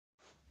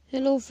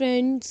Hello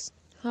friends,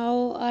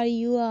 how are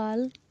you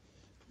all?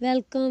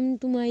 Welcome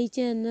to my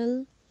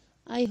channel.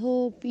 I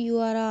hope you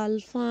are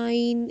all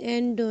fine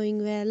and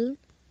doing well.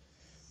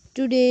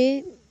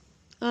 Today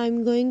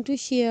I'm going to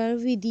share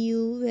with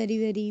you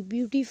very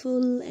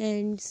beautiful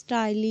and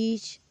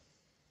stylish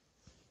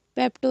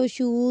Pepto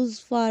shoes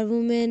for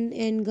women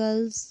and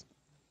girls.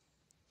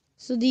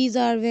 So these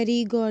are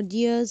very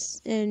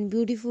gorgeous and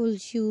beautiful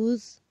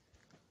shoes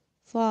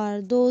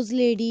for those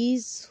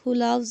ladies who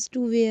loves to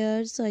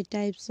wear such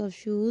types of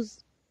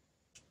shoes.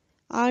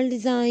 All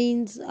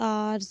designs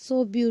are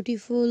so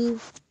beautiful,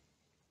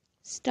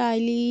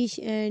 stylish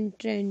and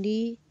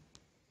trendy.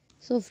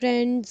 So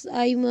friends,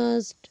 I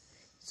must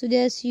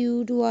suggest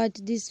you to watch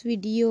this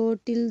video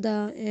till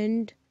the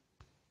end.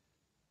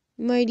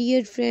 My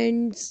dear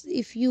friends,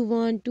 if you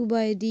want to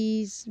buy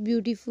these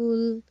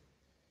beautiful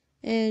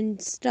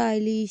and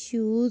stylish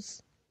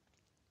shoes,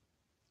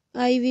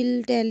 I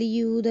will tell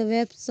you the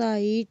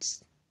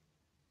websites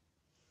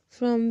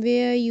from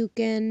where you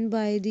can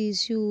buy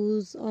these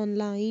shoes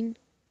online.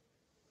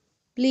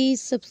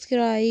 Please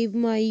subscribe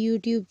my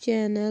YouTube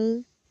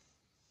channel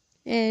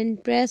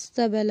and press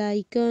the bell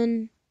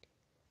icon.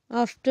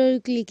 After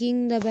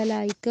clicking the bell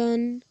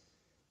icon,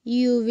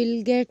 you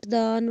will get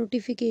the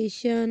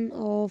notification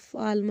of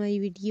all my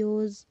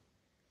videos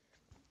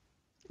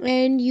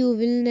and you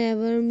will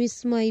never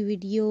miss my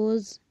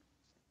videos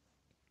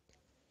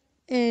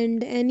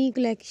and any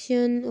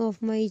collection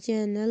of my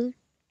channel.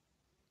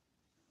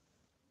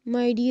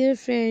 My dear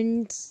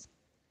friends,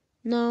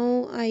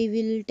 now I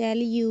will tell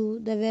you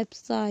the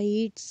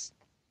websites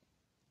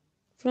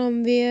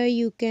from where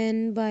you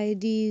can buy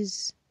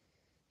these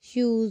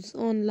shoes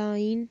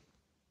online.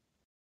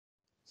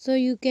 So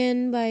you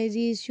can buy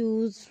these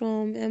shoes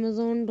from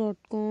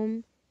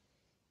Amazon.com,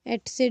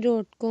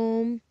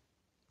 Etsy.com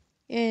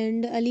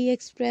and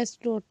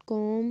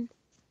AliExpress.com.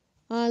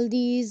 All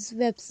these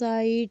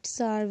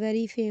websites are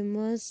very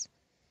famous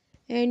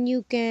and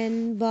you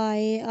can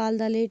buy all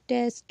the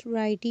latest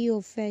variety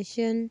of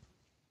fashion.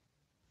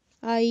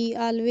 I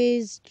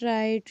always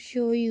try to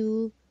show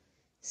you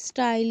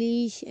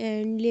stylish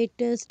and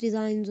latest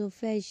designs of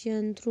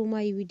fashion through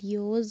my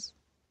videos.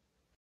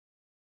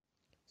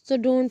 So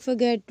don't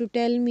forget to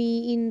tell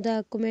me in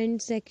the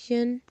comment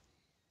section.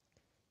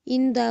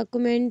 In the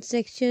comment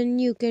section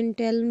you can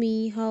tell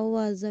me how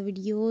was the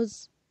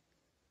videos.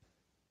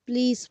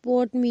 Please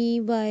support me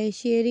by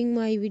sharing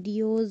my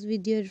videos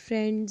with your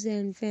friends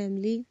and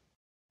family.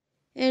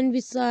 And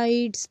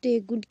besides,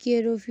 take good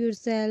care of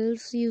yourself.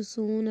 See you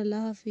soon.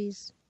 Allah Hafiz.